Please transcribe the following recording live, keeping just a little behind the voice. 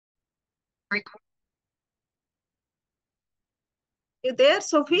You there,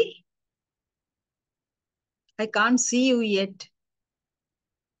 Sophie? I can't see you yet.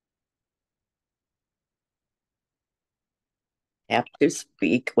 Have to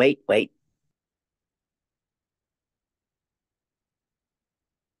speak. Wait.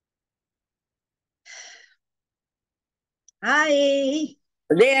 Hi.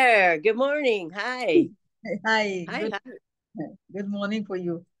 There. Good morning. Hi. Hi. Hi. Good morning for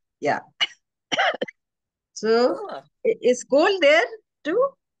you. Yeah. So Oh. it's cold there too?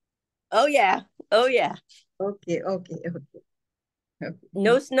 Oh yeah. Okay.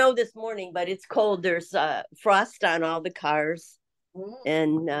 No snow this morning, but it's cold. There's frost on all the cars, Oh,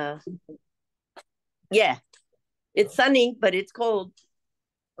 and yeah, it's sunny, but it's cold.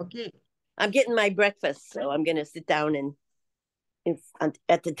 okay. I'm getting my breakfast, so I'm gonna sit down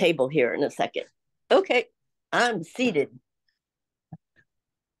at the table here in a second. Okay, I'm seated.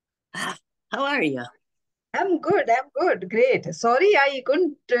 How are you? I'm good. I'm good. Great. Sorry, I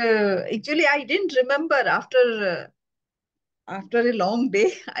couldn't. Actually, I didn't remember after a long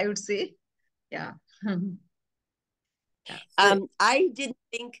day, I would say. Yeah. Yeah. So, I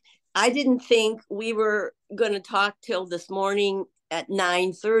didn't think we were going to talk till this morning at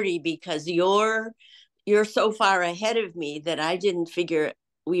 9:30 because you're so far ahead of me that I didn't figure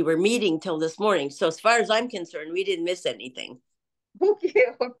we were meeting till this morning. So as far as I'm concerned, we didn't miss anything. okay.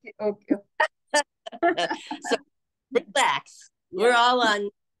 So relax. We're Yeah. all on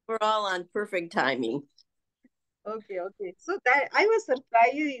we're all on perfect timing. Okay. So that I was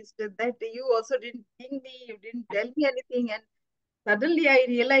surprised that you also didn't ping me, you didn't tell me anything, and suddenly I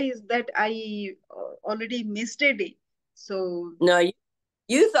realized that I already missed a day. So No,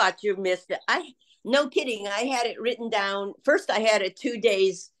 you thought you missed it. I No kidding. I had it written down. First I had it 2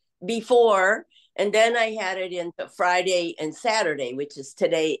 days before, and then I had it into Friday and Saturday, which is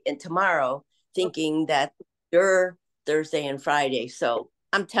today and tomorrow, okay, thinking that you're Thursday and Friday. So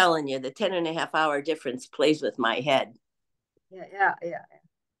I'm telling you, the 10.5 hour difference plays with my head. yeah.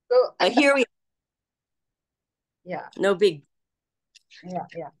 So Here we yeah, no big.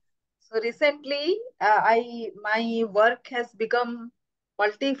 yeah. So recently, I my work has become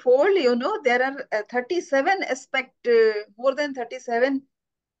multifold. You know, there are 37 more than 37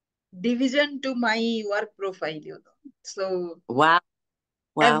 division to my work profile. You know, so Wow.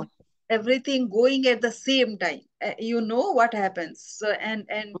 ev- Wow. everything going at the same time. You know what happens. So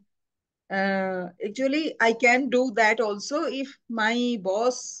actually, I can do that also if my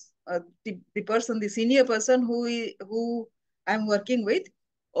boss, the person, the senior person who I'm working with,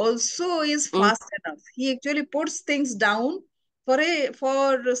 also is Mm, fast enough. He actually puts things down for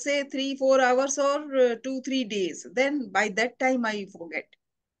say 3 4 hours or 2 3 days. Then by that time I forget.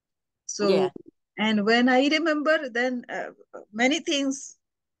 So yeah. and when I remember, then many things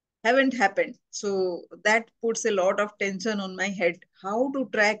haven't happened. So that puts a lot of tension on my head. How to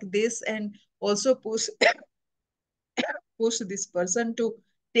track this and also push this person to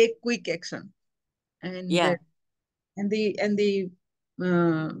take quick action. And Yeah. the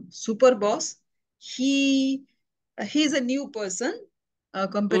super boss, he he's a new person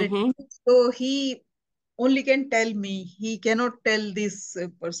Mm-hmm. comparatively. So he only can tell me. He cannot tell this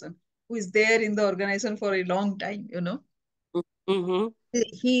person who is there in the organization for a long time. You know, Mm-hmm.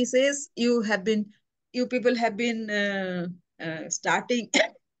 he says you people have been starting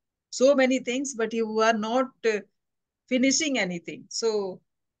so many things, but you are not finishing anything. So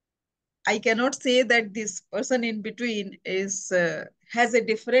I cannot say that this person in between is has a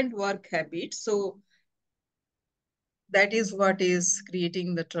different work habit. So that is what is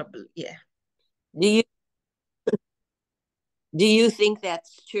creating the trouble. Yeah. Do you Do you think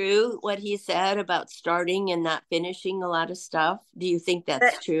that's true, what he said about starting and not finishing a lot of stuff? Do you think That,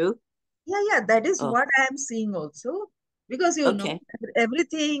 that's true? yeah. That is Oh, what I am seeing also, because you know okay.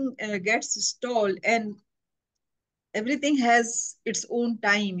 everything gets stalled and everything has its own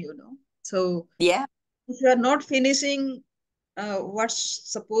time. You know, so Yeah. if you are not finishing what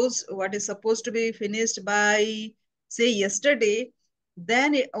is supposed to be finished by say yesterday,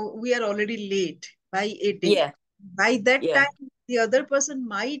 then we are already late by a day. Yeah. By that Yeah. time the other person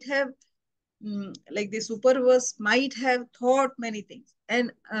might have like the superverse might have thought many things.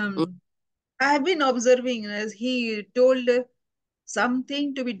 And I have been observing as he told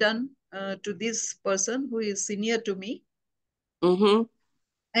something to be done to this person who is senior to me, Mm-hmm.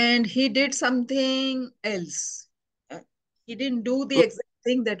 and he did something else. Uh, he didn't do the exact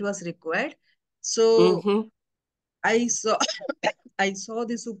thing that was required. So Mm-hmm. I saw I saw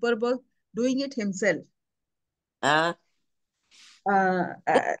the Super Bowl doing it himself. Uh, Uh,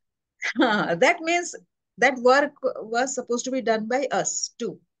 uh, that means that work was supposed to be done by us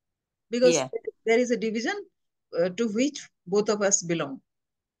too. because Yeah. there is a division to which both of us belong,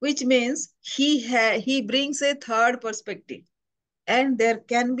 which means he brings a third perspective, and there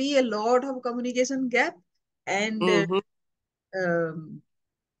can be a lot of communication gap, and Mm-hmm. um,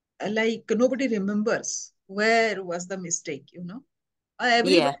 like nobody remembers where was the mistake,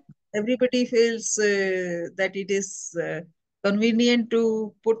 Yeah. everybody feels that it is convenient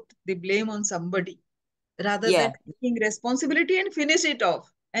to put the blame on somebody rather than Yeah. taking responsibility and finish it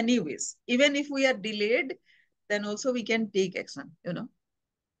off anyways. Even if we are delayed, then also we can take action.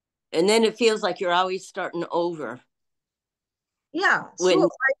 And then it feels like you're always starting over Yeah, so when,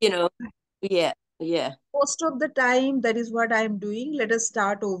 you know, yeah. Yeah. most of the time that is what I am doing. Let us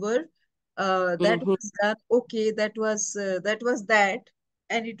start over. That Mm-hmm. was done, okay, that was that,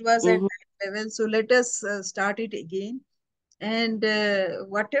 and it was at Mm-hmm. that level, so let us start it again. And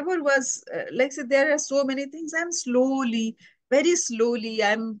whatever was like, say, there are so many things I'm slowly, very slowly,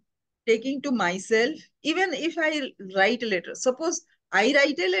 I'm taking to myself. Even if I write a letter, suppose I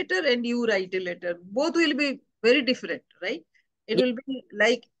write a letter and you write a letter, both will be very different, right? It Yeah. will be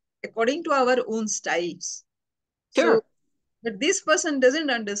like according to our own styles. So Sure. but this person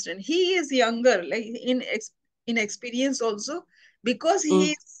doesn't understand, he is younger, like in experience also, because he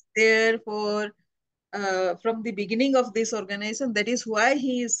Mm. is there for from the beginning of this organization. That is why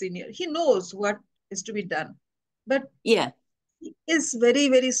he is senior. He knows what is to be done, but Yeah. he is very,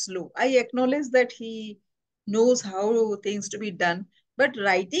 very slow. I acknowledge that he knows how things to be done, but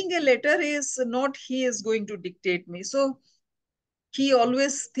writing a letter is not he is going to dictate me. So he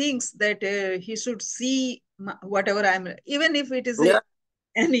always thinks that he should see whatever I'm, even if it is Yeah.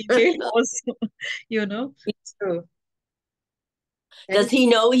 an email also, you know. So that Does is he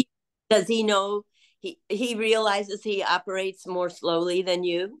know does he know he realizes he operates more slowly than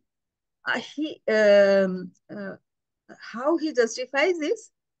you? he how he justifies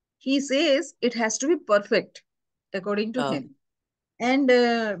this. He says it has to be perfect according to Oh. him, and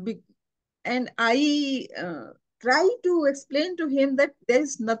I try to explain to him that there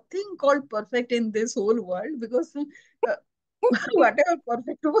is nothing called perfect in this whole world, because whatever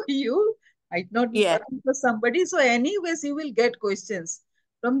perfect for you might not be Yeah. perfect for somebody. So anyways, you will get questions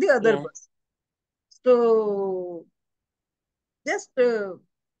from the other Yeah. person. So just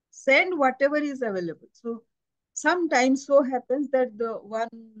send whatever is available. So sometimes so happens that the one,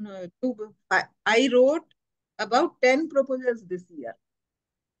 two, I wrote about 10 proposals this year,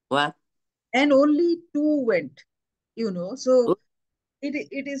 Well. and only two went. So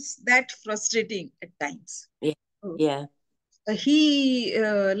it is that frustrating at times. Yeah. So, Yeah.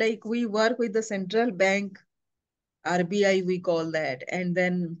 like, we work with the central bank, RBI, we call that, and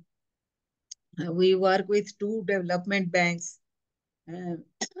then we work with two development banks. Uh,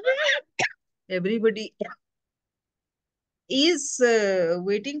 everybody is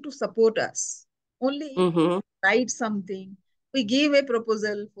waiting to support us. Only if Mm-hmm. write something, we give a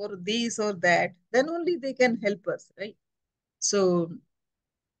proposal for this or that, then only they can help us, right? So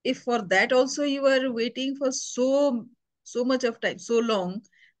if for that also you are waiting for so much of time, so long,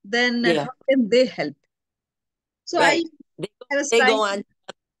 then Yeah. how can they help? So I Right. was They trying go to, on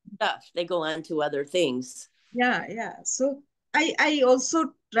stuff. They go on to other things. yeah, yeah. So I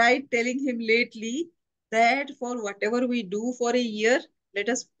also tried telling him lately that for whatever we do for a year, let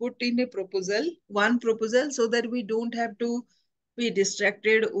us put in a proposal, one proposal, so that we don't have to be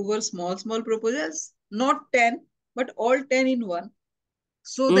distracted over small proposals, not 10, but all 10 in one,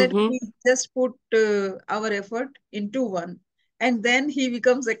 so that Mm-hmm. we just put our effort into one. And then he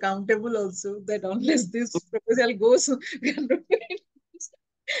becomes accountable also, that unless this proposal goes, we are not going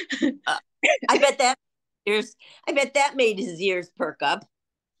to. Uh, I bet that ears. I bet that made his ears perk up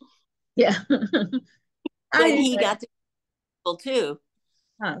Yeah. when I he got to people too.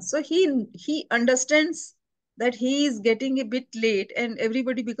 so he understands that he is getting a bit late, and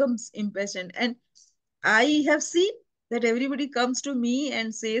everybody becomes impatient. And I have seen that everybody comes to me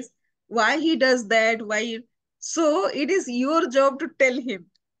and says why he does that, why. So it is your job to tell him.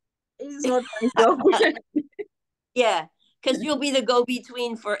 It is not my job. Yeah, because you'll be the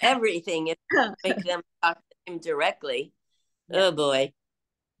go-between for everything if you make them talk to him directly. Yeah, Oh boy,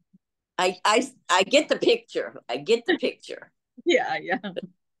 I get the picture. I get the picture. yeah, yeah.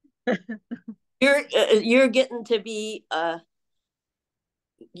 You're getting to be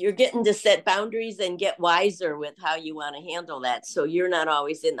you're getting to set boundaries and get wiser with how you want to handle that, so you're not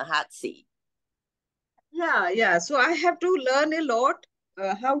always in the hot seat. Yeah, yeah. So I have to learn a lot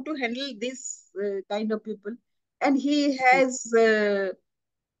how to handle this kind of people. And he has,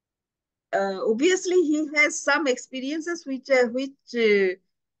 obviously, he has some experiences which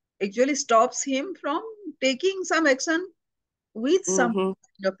actually stops him from taking some action with some Mm-hmm.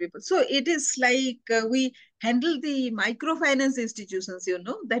 kind of people. So it is like we handle the microfinance institutions,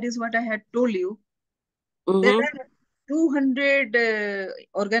 that is what I had told you. There Mm-hmm. are 200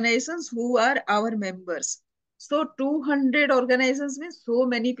 organizations who are our members. So 200 organizations means so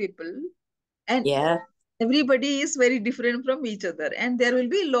many people, and Yeah. everybody is very different from each other. And there will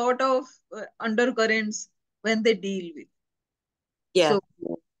be a lot of undercurrents when they deal with. Yeah.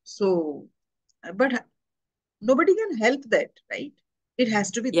 So, but nobody can help that, right? It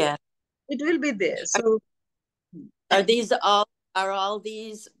has to be there. Yeah. It will be there. Are, So, are these all are all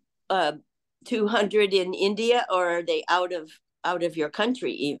these uh 200 in India, or are they out of your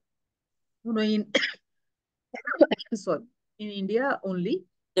country? in sorry, in India only.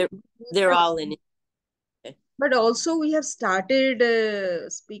 They're We they're have, all in India. but also we have started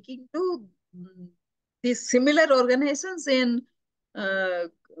speaking to these similar organizations uh,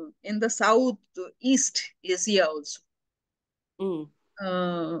 in the South East Asia also, Mm,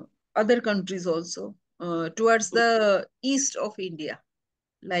 uh, other countries also, towards the east of India,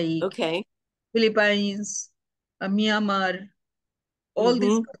 like okay. Philippines, Myanmar, all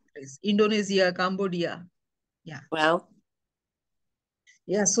these Mm-hmm. countries, Indonesia, Cambodia. Yeah. Well,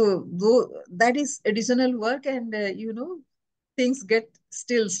 Yeah. So though that is additional work, and things get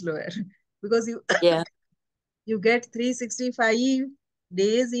still slower because yeah. you get 365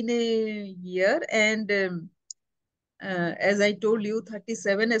 days in a year, and as I told you,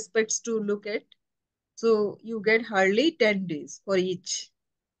 37 aspects to look at. So you get hardly 10 days for each.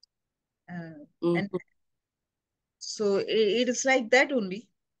 And Mm-hmm. so it is like that only.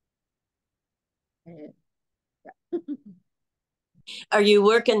 Uh, Are you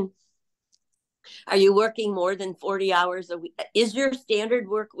working Are you working more than 40 hours a week? Is your standard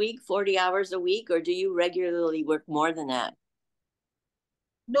work week 40 hours a week, or do you regularly work more than that?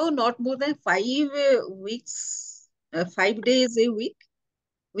 no, not more than 5 weeks, 5 days a week,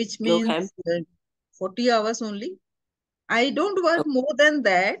 which Okay. means 40 hours only. I don't work more than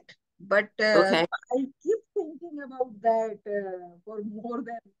that, but Okay. I keep thinking about that for more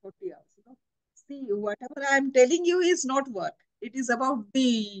than 40 hours. See, whatever I'm telling you is not work. It is about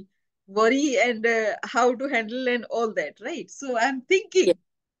the worry and how to handle and all that, right? So I'm Yeah. thinking.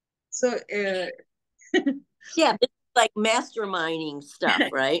 So, Yeah. It's like masterminding stuff,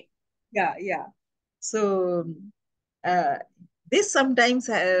 right? yeah, yeah. So, uh, this sometimes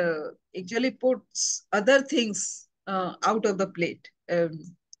actually puts other things out of the plate.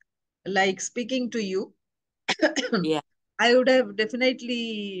 Like speaking to you, Yeah. I would have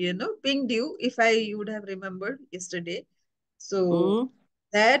definitely, pinged you if I would have remembered yesterday. So Mm-hmm.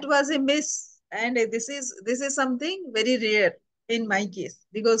 that was a miss, and this is something very rare in my case,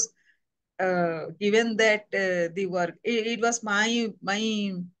 because given that the work, it was my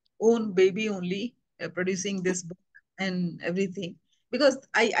own baby only, producing this book and everything, because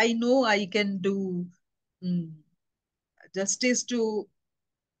I know I can do mm, justice to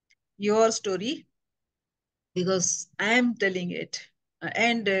your story, because I am telling it.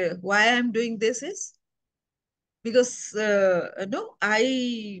 And why I'm doing this is because no,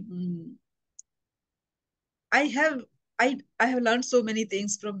 I have I have learned so many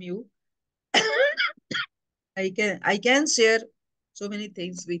things from you. I can share so many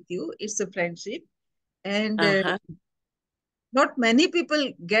things with you. It's a friendship, and Uh-huh. not many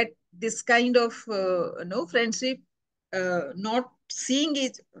people get this kind of friendship. Not seeing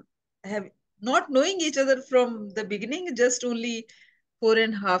each have not knowing each other from the beginning, just only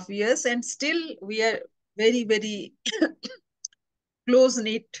 4.5 years, and still we are very, very close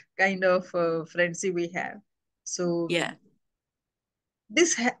knit kind of friendship we have. So Yeah.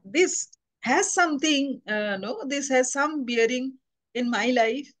 this has something, no, this has some bearing in my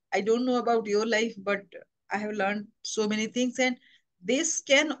life. I don't know about your life, but I have learned so many things, and this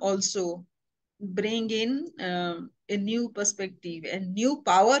can also bring in a new perspective and new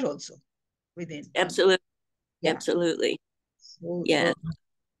power also within. Absolutely. Yeah. Absolutely. So Yeah.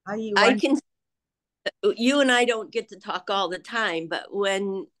 I I want. can You and I don't get to talk all the time, but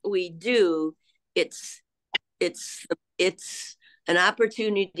when we do, it's it's it's an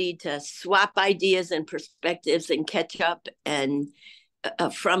opportunity to swap ideas and perspectives and catch up, and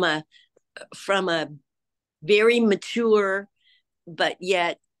from a very mature but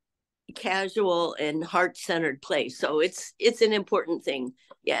yet casual and heart-centered place. So it's an important thing.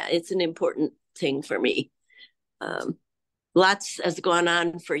 Yeah, it's an important thing for me. um, Lots has gone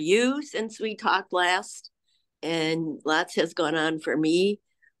on for you since we talked last, and lots has gone on for me.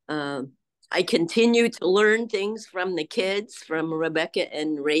 Um, I continue to learn things from the kids, from Rebecca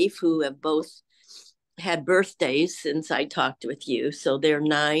and Rafe, who have both had birthdays since I talked with you. So they're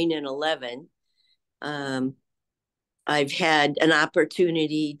 9 and 11. Um, I've had an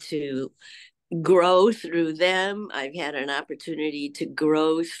opportunity to grow through them. I've had an opportunity to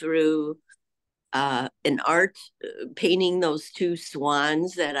grow through an art painting those two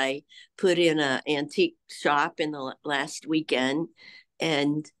swans that I put in an antique shop in the last weekend,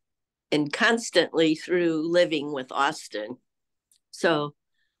 and constantly through living with Austin. So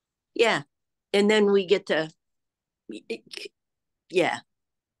yeah, and then we get to yeah.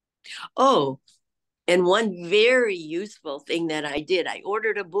 Oh, and one very useful thing that I did, I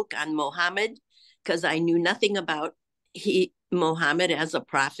ordered a book on Mohammad because I knew nothing about Mohammad as a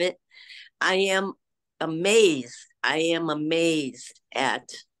prophet. I am amazed. I am amazed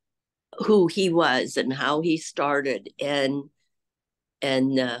at who he was and how he started, and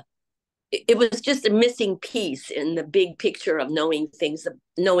it was just a missing piece in the big picture of knowing things,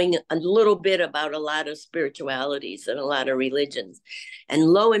 knowing a little bit about a lot of spiritualities and a lot of religions. And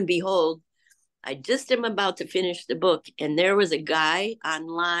lo and behold, I just am about to finish the book, and there was a guy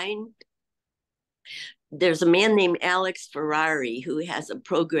online. There's a man named Alex Ferrari who has a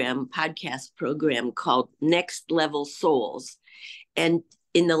podcast program called Next Level Souls. And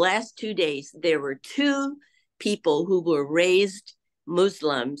in the last 2 days, there were two people who were raised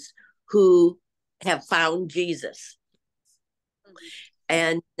Muslims who have found Jesus.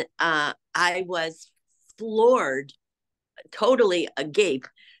 And I was floored, totally agape,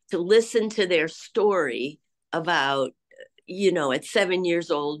 to listen to their story about, at 7 years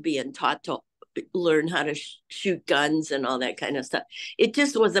old, being taught to learn how to shoot guns and all that kind of stuff. It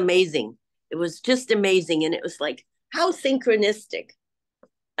just was amazing. It was just amazing. And it was like, how synchronistic.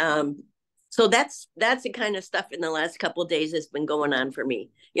 So that's the kind of stuff in the last couple of days has been going on for me.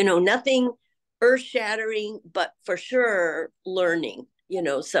 Nothing earth shattering, but for sure learning,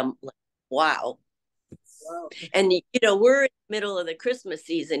 some wow. Wow. And, we're in the middle of the Christmas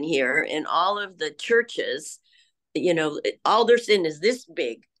season here, and all of the churches, Alderson is this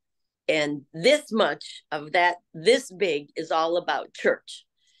big, and this much of that, this big, is all about church.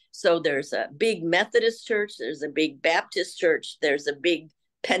 So there's a big Methodist church, there's a big Baptist church, there's a big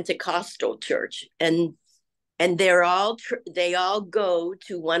Pentecostal church, and they all go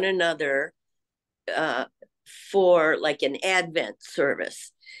to one another for like an Advent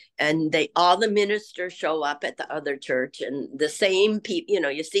service. And all the ministers show up at the other church, and the same people,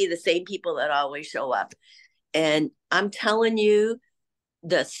 you see the same people that always show up. And I'm telling you,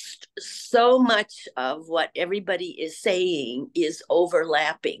 so much of what everybody is saying is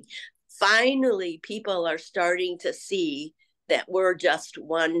overlapping. Finally, people are starting to see that we're just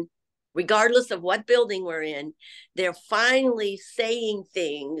one, regardless of what building we're in. They're finally saying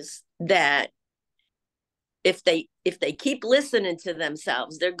things that if they keep listening to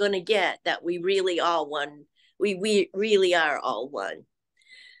themselves, they're going to get that we really all one. We really are all one.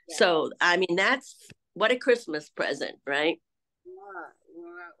 Yeah. So, I mean, that's what a Christmas present, right? Wow.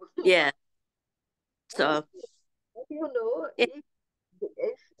 Yeah. So, if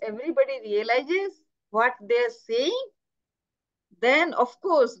everybody realizes what they're saying, then of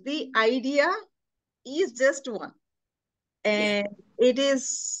course the idea is just one. And it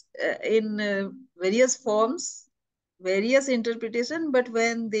is in various forms, various interpretation, but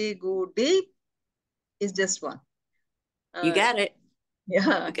when they go deep, it's just one. You got it.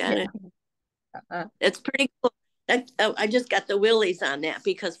 Yeah. You got it. It's pretty cool. I just got the willies on that,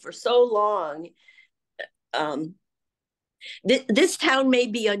 because for so long, this town may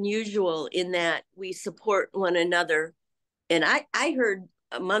be unusual in that we support one another. And I heard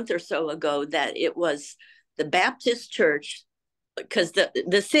a month or so ago that it was the Baptist church, because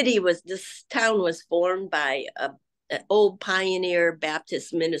this town was formed by an old pioneer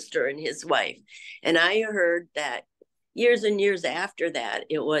Baptist minister and his wife. And I heard that years and years after that,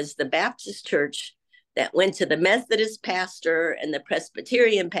 it was the Baptist church that went to the Methodist pastor and the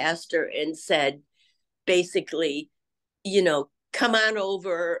Presbyterian pastor and said, basically, come on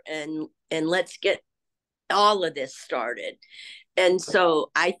over and let's get all of this started. And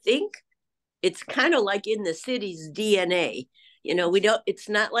so I think it's kind of like in the city's DNA. It's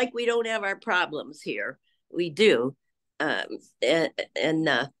not like we don't have our problems here. We do. But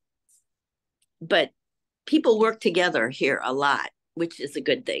people work together here a lot, which is a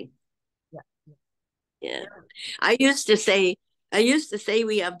good thing. Yeah. I used to say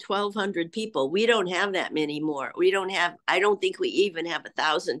we have 1,200 people. We don't have that many more. I don't think we even have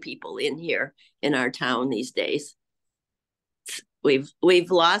 1,000 people in here in our town these days.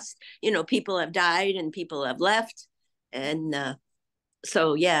 We've lost, people have died and people have left. And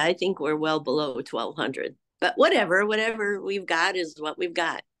so, yeah, I think we're well below 1,200. But whatever we've got is what we've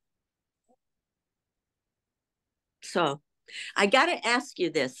got. So, I got to ask you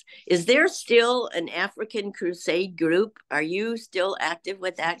this. Is there still an African Crusade group? Are you still active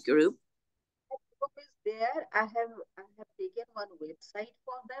with that group? Group is there. I have taken one website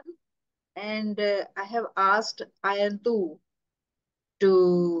for them, and I have asked Ayantu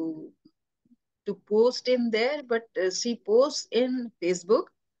to to post in there, but she posts in Facebook,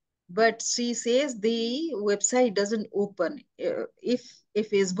 but she says the website doesn't open. If a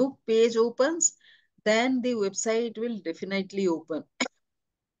Facebook page opens, then the website will definitely open.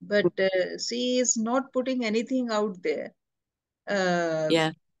 But she is not putting anything out there. Uh,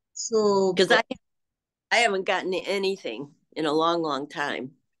 Yeah, so because I haven't gotten anything in a long, long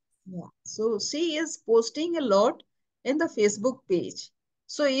time. yeah, so she is posting a lot in the Facebook page.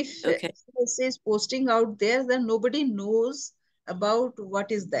 So if Okay. she is posting out there, then nobody knows about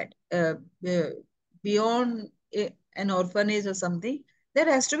what is that. Beyond an orphanage or something, there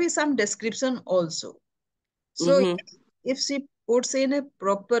has to be some description also. So Mm-hmm. if she puts in a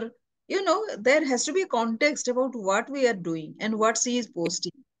proper, there has to be context about what we are doing and what she is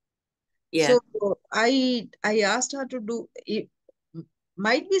posting. Yeah. So I asked her to do it.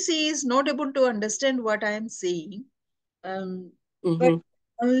 Might be she is not able to understand what I am saying, but Mm-hmm.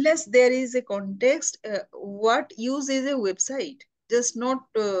 unless there is a context, what use is a website? Just not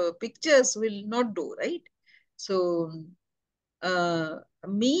pictures will not do, right? So uh,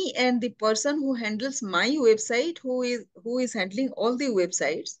 me and the person who handles my website, who is handling all the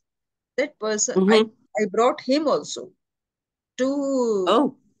websites, that person Mm-hmm. I brought him also to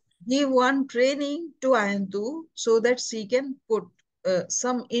Oh. give one training to Ayantu so that she can put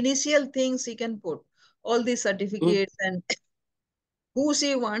some initial things she can put all the Mm. certificates and who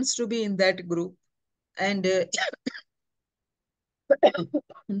she wants to be in that group. And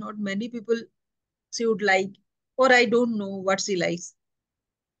not many people she would like, or I don't know what she likes.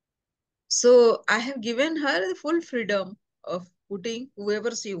 So I have given her the full freedom of putting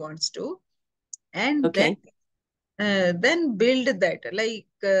whoever she wants to, and Okay. then build that. Like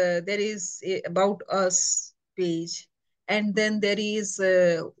there is a about us page, and then there is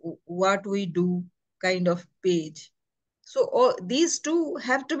what we do kind of page. So all these two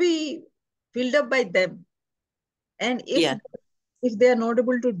have to be filled up by them, and if Yeah. if they are not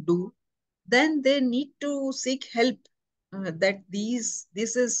able to do, then they need to seek help. That this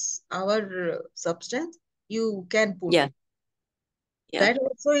is our substance. You can put Yeah. it. Yeah. That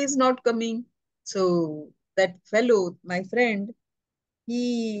also is not coming. So that fellow, my friend,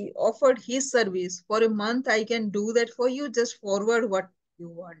 he offered his service for a month. I can do that for you. Just forward what you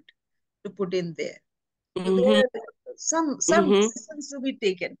want to put in there. So Mm-hmm. there are some Mm-hmm. decisions to be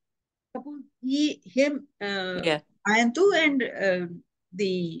taken. Suppose him, Yeah. Ayantu and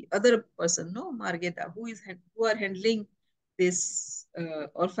the other person, no, Margeta, who are handling this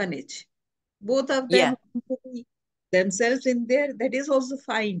orphanage. Both of them Yeah. themselves in there. That is also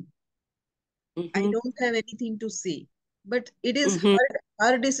fine. I Mm-hmm. don't have anything to say, but it is Mm-hmm.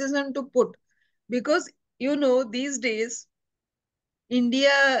 her decision to put, because these days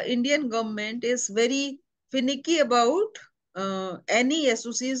Indian government is very finicky about any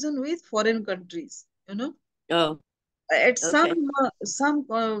association with foreign countries. Oh. At Okay. some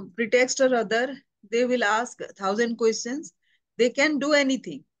pretext or other, they will ask 1,000 questions. They can do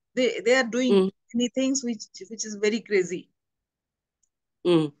anything. They are doing Mm. many things which is very crazy.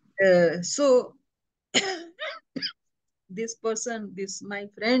 Mm. So this my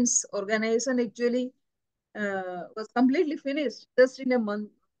friend's organization actually was completely finished just in a month,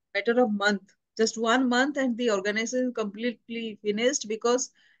 matter of month, just 1 month, and the organization is completely finished because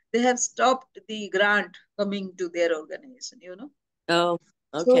they have stopped the grant coming to their organization. Oh.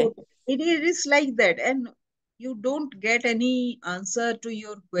 Okay. So it is like that, and you don't get any answer to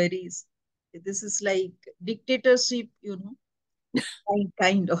your queries. This is like dictatorship,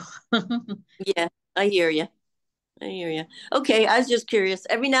 kind of. Yeah. I hear you. I hear you. Okay, I was just curious.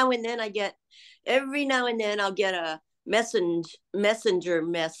 Every now and then I'll get a messenger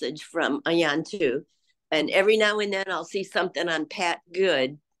message from Ayan too, and every now and then I'll see something on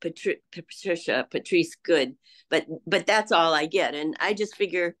Patrice Good, but that's all I get, and I just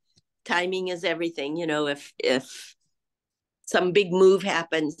figure timing is everything. If some big move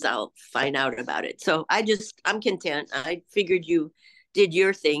happens, I'll find out about it. So I'm content. I figured you did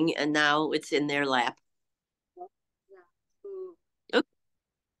your thing, and now it's in their lap. Yeah. So, Okay,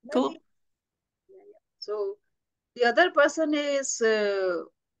 maybe, cool. yeah, yeah. So the other person is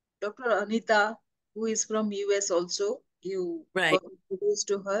Dr. Anita, who is from US also. You Right. got introduced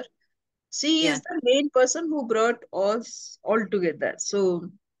to her. She is Yeah. the main person who brought us all together. So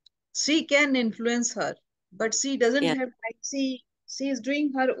she can influence her, but she doesn't Yeah. have time. She is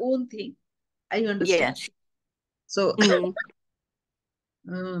doing her own thing. I understand. Yeah. So Mm.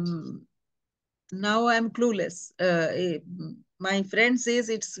 um, now I'm clueless. My friend says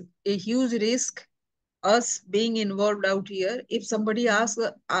it's a huge risk us being involved out here. If somebody asks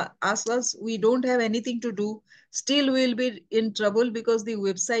us, we don't have anything to do. Still, we'll be in trouble because the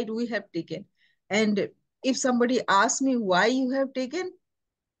website we have taken. And if somebody asks me why you have taken,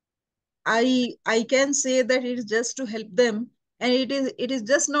 I can say that it is just to help them, and it is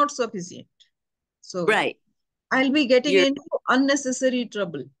just not sufficient. So Right. I'll be getting You're, into unnecessary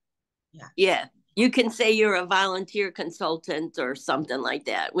trouble. Yeah. yeah. You can say you're a volunteer consultant or something like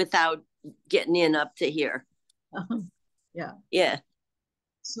that without getting in up to here. Yeah. Yeah.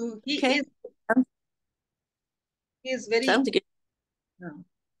 So Okay. he is very Sounds good. uh,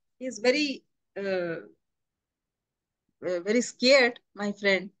 he is uh, very scared, my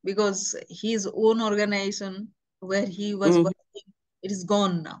friend, because his own organization where he was Mm-hmm. working, it is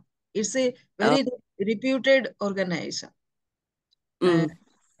gone now. It's a Oh, very reputed organization, uh, mm,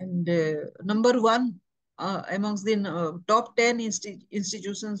 and number one amongst the top 10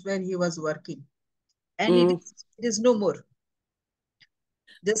 institutions where he was working, and it mm. is, it is no more.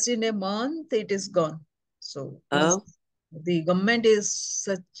 Just in a month, it is gone. So means Oh, the government is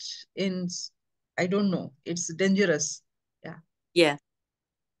such in, I don't know, it's dangerous. Yeah. yeah.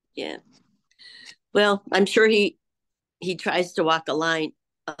 Yeah. Well, I'm sure he tries to walk a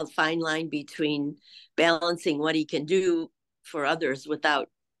fine line between balancing what he can do for others without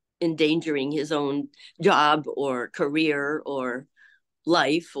endangering his own job or career or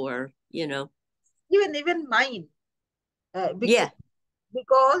life or, Even mine, uh, bec- yeah.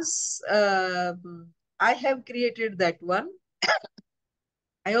 because I have created that one.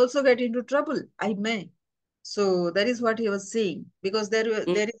 I also get into trouble. I may. So that is what he was saying. Because there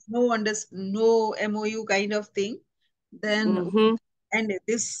is no MOU kind of thing. Then Mm-hmm. and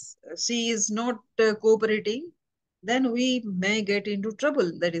this she is not cooperating. Then we may get into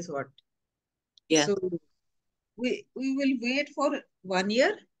trouble. That is what. Yeah. So we will wait for 1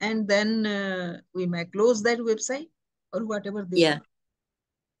 year, and then we may close that website or whatever they Yeah. want.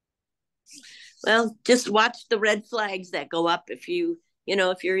 Well, just watch the red flags that go up if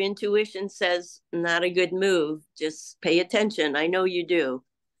your intuition says not a good move, just pay attention. I know you do.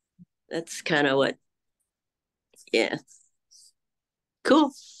 That's kind of what, yeah.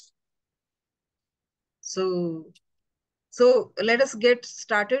 Cool. So so let us get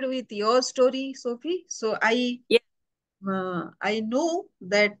started with your story, Sophie. So Yeah. I know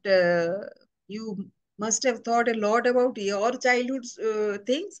that you must have thought a lot about your childhood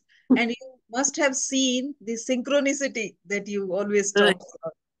things, and you must have seen the synchronicity that you always Good. talk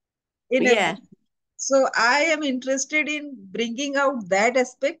about in a book. Yeah. So I am interested in bringing out that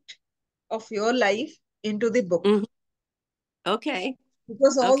aspect of your life into the book, Mhm. Okay.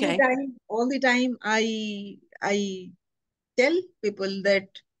 because Okay. all the time I tell people that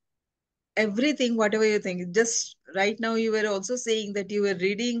everything, whatever you think, just right now you were also saying that you were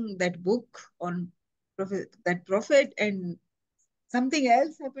reading that book on prophet, and something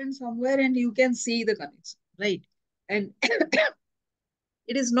else happened somewhere, and you can see the connection, right? And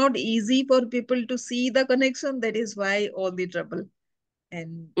it is not easy for people to see the connection. That is why all the trouble.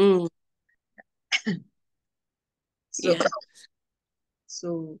 And Mm, so yeah.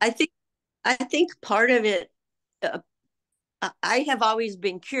 so I think I think part of it uh, I have always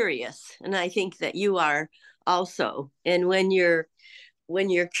been curious and I think that you are also. And when you're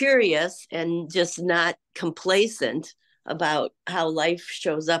curious and just not complacent about how life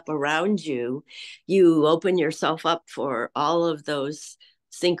shows up around you, you open yourself up for all of those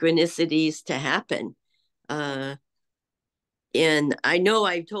synchronicities to happen. Uh, and I know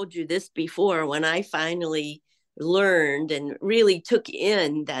I've told you this before when I finally learned and really took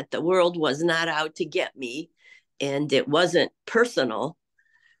in that the world was not out to get me and it wasn't personal.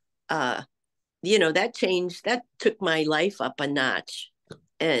 Uh, that took my life up a notch.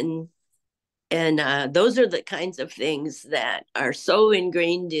 And those are the kinds of things that are so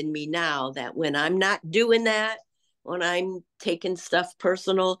ingrained in me now that when I'm not doing that, when I'm taking stuff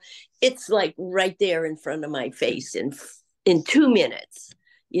personal, it's like right there in front of my face in 2 minutes.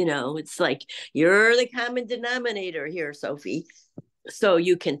 It's like you're the common denominator here, Sophie. So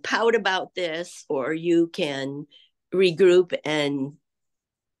you can pout about this, or you can regroup and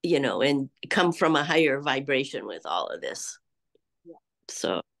come from a higher vibration with all of this. yeah.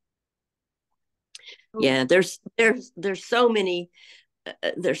 So So yeah, there's so many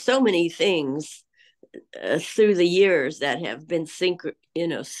things through the years that have been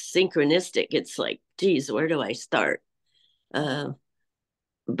synchronistic. It's like, geez, where do I start? Uh,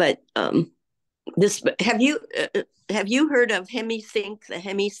 but this have you heard of hemisync? The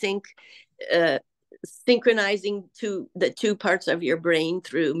hemisync uh, synchronizing to the two parts of your brain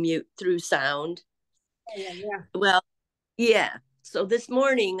through sound. Yeah. Well, yeah. So this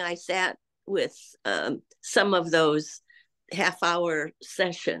morning I sat with some of those half-hour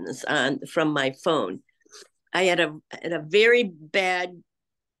sessions from my phone. I had a very bad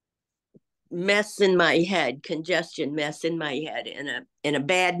mess in my head, congestion mess in my head, and a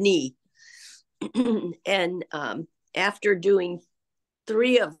bad knee. And after doing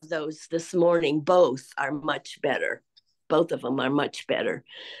 3 of those this morning, both are much better. Both of them are much better.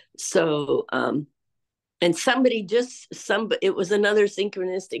 So, and it was another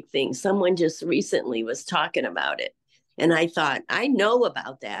synchronistic thing. Someone just recently was talking about it. And I thought, I know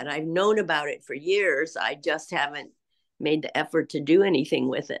about that. I've known about it for years. I just haven't made the effort to do anything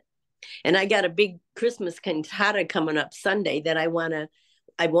with it. And I got a big Christmas cantata coming up Sunday that I want to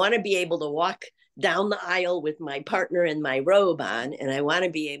be able to walk down the aisle with my partner and my robe on, and I want to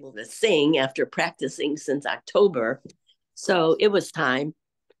be able to sing after practicing since October. So it was time.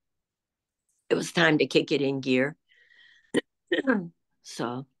 It was time to kick it in gear.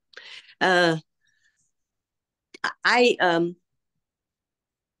 So I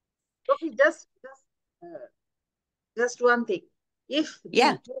Okay, just one thing. If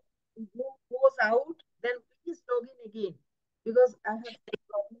yeah. the Zoom goes out, then please log in again, because I have some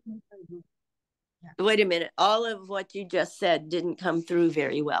problem with my Zoom. Yeah. Wait a minute. All of what you just said didn't come through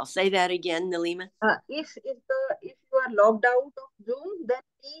very well. Say that again, Nalima. If you are logged out of Zoom, then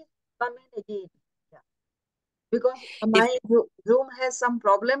please come in again. Yeah. Because my Zoom has some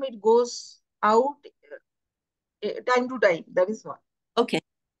problem. It goes out time to time. That is why. Okay.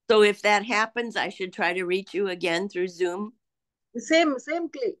 So if that happens, I should try to reach you again through Zoom. Same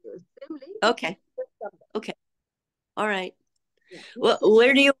link. Okay. Okay. All right. Yeah. Well,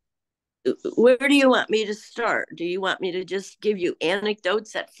 where do you want me to start? Do you want me to just give you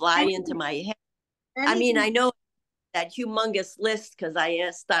anecdotes that fly into my head? I mean, I know that humongous list because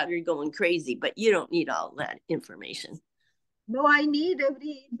I started going crazy, but you don't need all that information. No, I need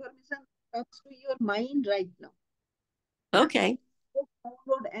every information that comes to your mind right now. Yeah? Okay.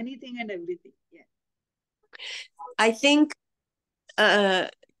 Download anything and everything. Yeah. I think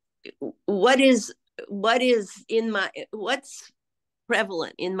what's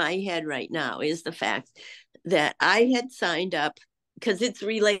prevalent in my head right now is the fact that I had signed up, because it's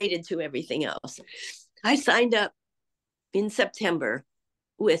related to everything else. I signed up in September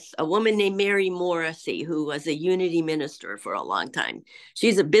with a woman named Mary Morrissey, who was a Unity minister for a long time.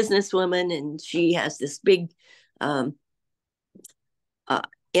 She's a businesswoman, and she has this big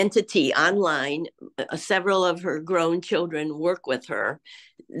entity online. Several of her grown children work with her.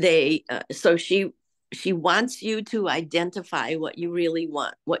 So she wants you to identify what you really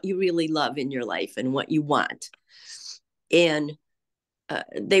want, what you really love in your life, and what you want. And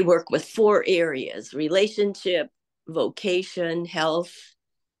they work with 4 areas: relationship, vocation, health,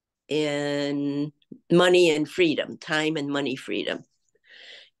 and money and freedom, time and money freedom.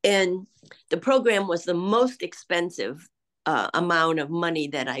 And the program was the most expensive amount of money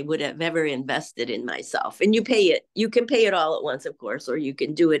that I would have ever invested in myself. And you can pay it all at once, of course, or you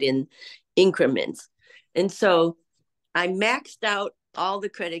can do it in increments. And so I maxed out all the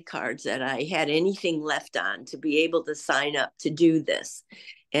credit cards that I had anything left on to be able to sign up to do this.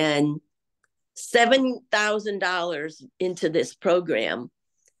 And $7,000 into this program,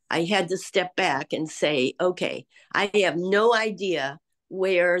 I had to step back and say, okay, I have no idea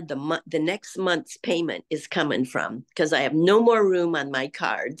where the next month's payment is coming from, because I have no more room on my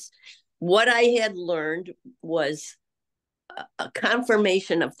cards. What I had learned was a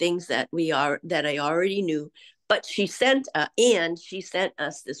confirmation of things that I already knew. But she sent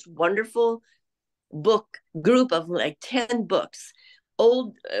us this wonderful book group of like 10 books,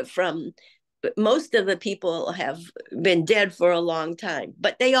 old from most of the people have been dead for a long time,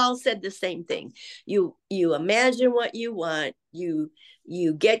 but they all said the same thing. You imagine what you want, you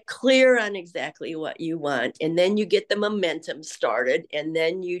get clear on exactly what you want, and then you get the momentum started, and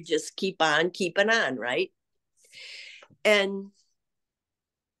then you just keep on keeping on, right? And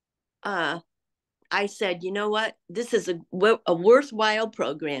I said, you know what? This is a worthwhile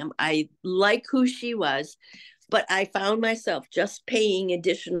program. I like who she was, but I found myself just paying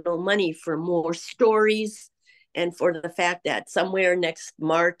additional money for more stories, and for the fact that somewhere in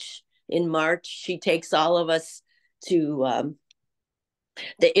March, she takes all of us to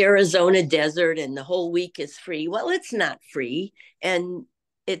the Arizona desert, and the whole week is free. Well, it's not free. And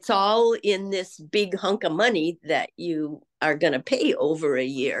it's all in this big hunk of money that you are going to pay over a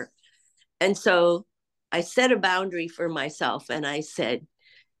year. And so I set a boundary for myself, and I said,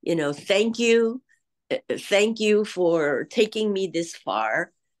 thank you for taking me this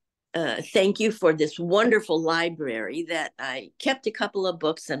far. thank you for this wonderful library that I kept a couple of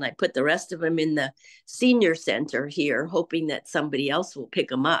books and I put the rest of them in the senior center here, hoping that somebody else will pick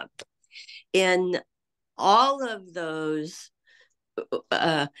them up. And all of those,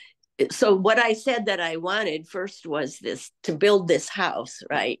 so what I said that I wanted first was this, to build this house,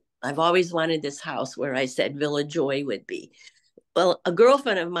 right? I've always wanted this house where I said Villa Joy would be. Well, a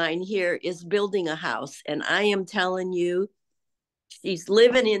girlfriend of mine here is building a house, and I am telling you, she's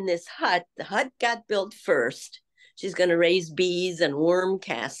living in this hut. The hut got built first. She's going to raise bees and worm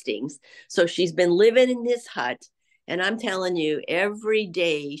castings. So she's been living in this hut. And I'm telling you, every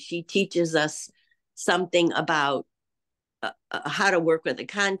day she teaches us something about how to work with a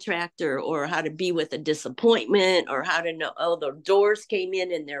contractor, or how to be with a disappointment, or how to know, oh, the doors came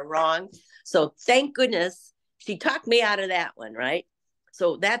in and they're wrong. So thank goodness she talked me out of that one, right?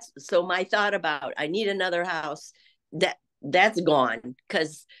 So my thought about, I need another house, that's gone,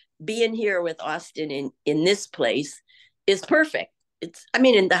 because being here with Austin in this place is perfect.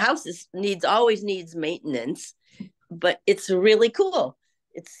 And the house always needs maintenance, but it's really cool.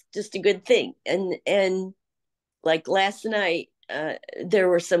 It's just a good thing. And like last night, there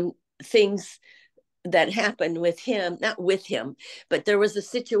were some things that happened with him, not with him, but there was a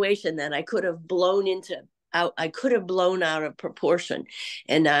situation that I could have blown out of proportion.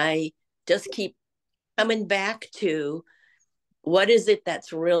 And I just keep coming back to, what is it that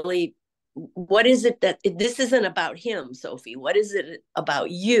this isn't about him, Sophie? What is it about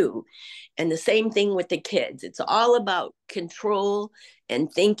you? And the same thing with the kids. It's all about control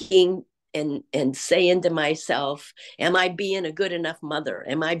and thinking and saying to myself, am I being a good enough mother?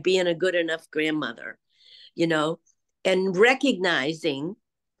 Am I being a good enough grandmother? And recognizing,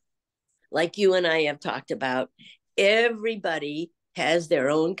 like you and I have talked about, everybody has their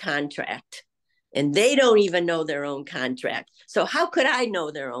own contract, and they don't even know their own contract. So how could I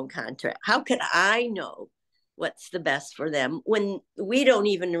know their own contract? How could I know what's the best for them when we don't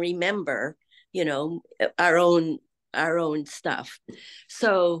even remember, our own stuff?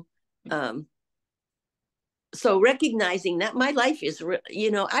 So recognizing that my life is,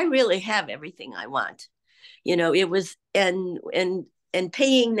 I really have everything I want. It was, and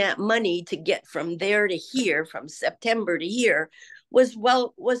paying that money to get from there to here, from September to here, was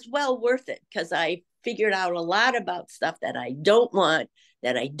well worth it, because I figured out a lot about stuff that I don't want,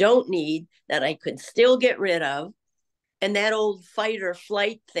 that I don't need, that I could still get rid of. And that old fight or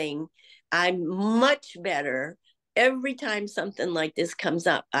flight thing, I'm much better every time something like this comes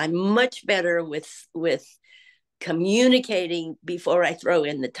up. I'm much better with communicating before I throw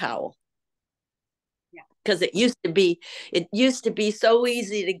in the towel. Because it used to be so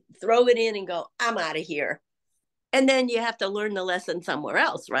easy to throw it in and go, I'm out of here. And then you have to learn the lesson somewhere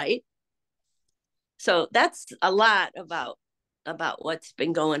else, right? So that's a lot about what's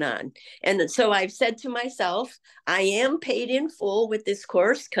been going on. And so I've said to myself, I am paid in full with this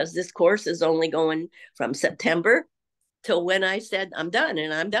course, because this course is only going from September till when I said I'm done,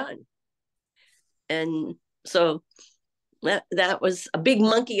 and I'm done. And so that was a big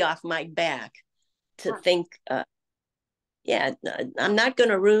monkey off my back to think, I'm not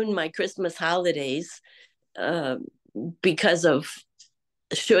going to ruin my Christmas holidays because of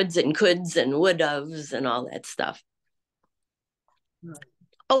shoulds and coulds and would haves and all that stuff.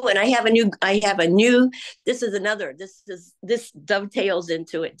 Oh, and I have a new, this dovetails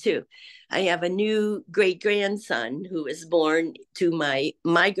into it too. I have a new great grandson who was born to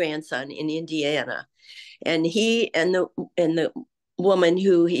my grandson in Indiana. And he and the woman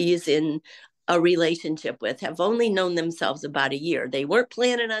who he's in a relationship with have only known themselves about a year. They weren't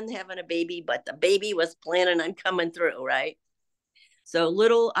planning on having a baby, but the baby was planning on coming through, right? So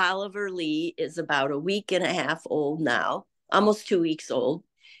little Oliver Lee is about a week and a half old now, almost 2 weeks old.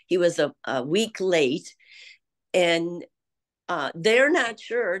 He was a week late, and they're not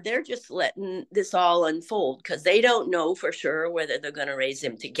sure. They're just letting this all unfold, because they don't know for sure whether they're going to raise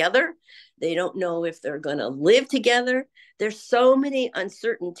him together. They don't know if they're going to live together. There's so many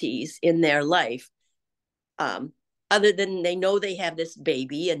uncertainties in their life, other than they know they have this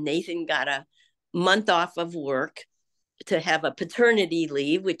baby, and Nathan got a month off of work to have a paternity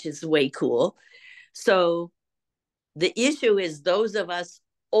leave, which is way cool. So the issue is those of us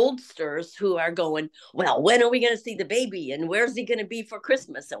oldsters who are going, well, when are we going to see the baby? And where's he going to be for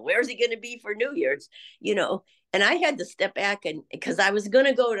Christmas? And where's he going to be for New Year's? And I had to step back, and because I was going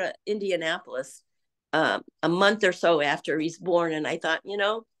to go to Indianapolis a month or so after he's born. And I thought,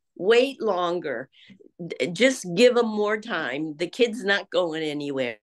 wait longer. Just give him more time. The kid's not going anywhere.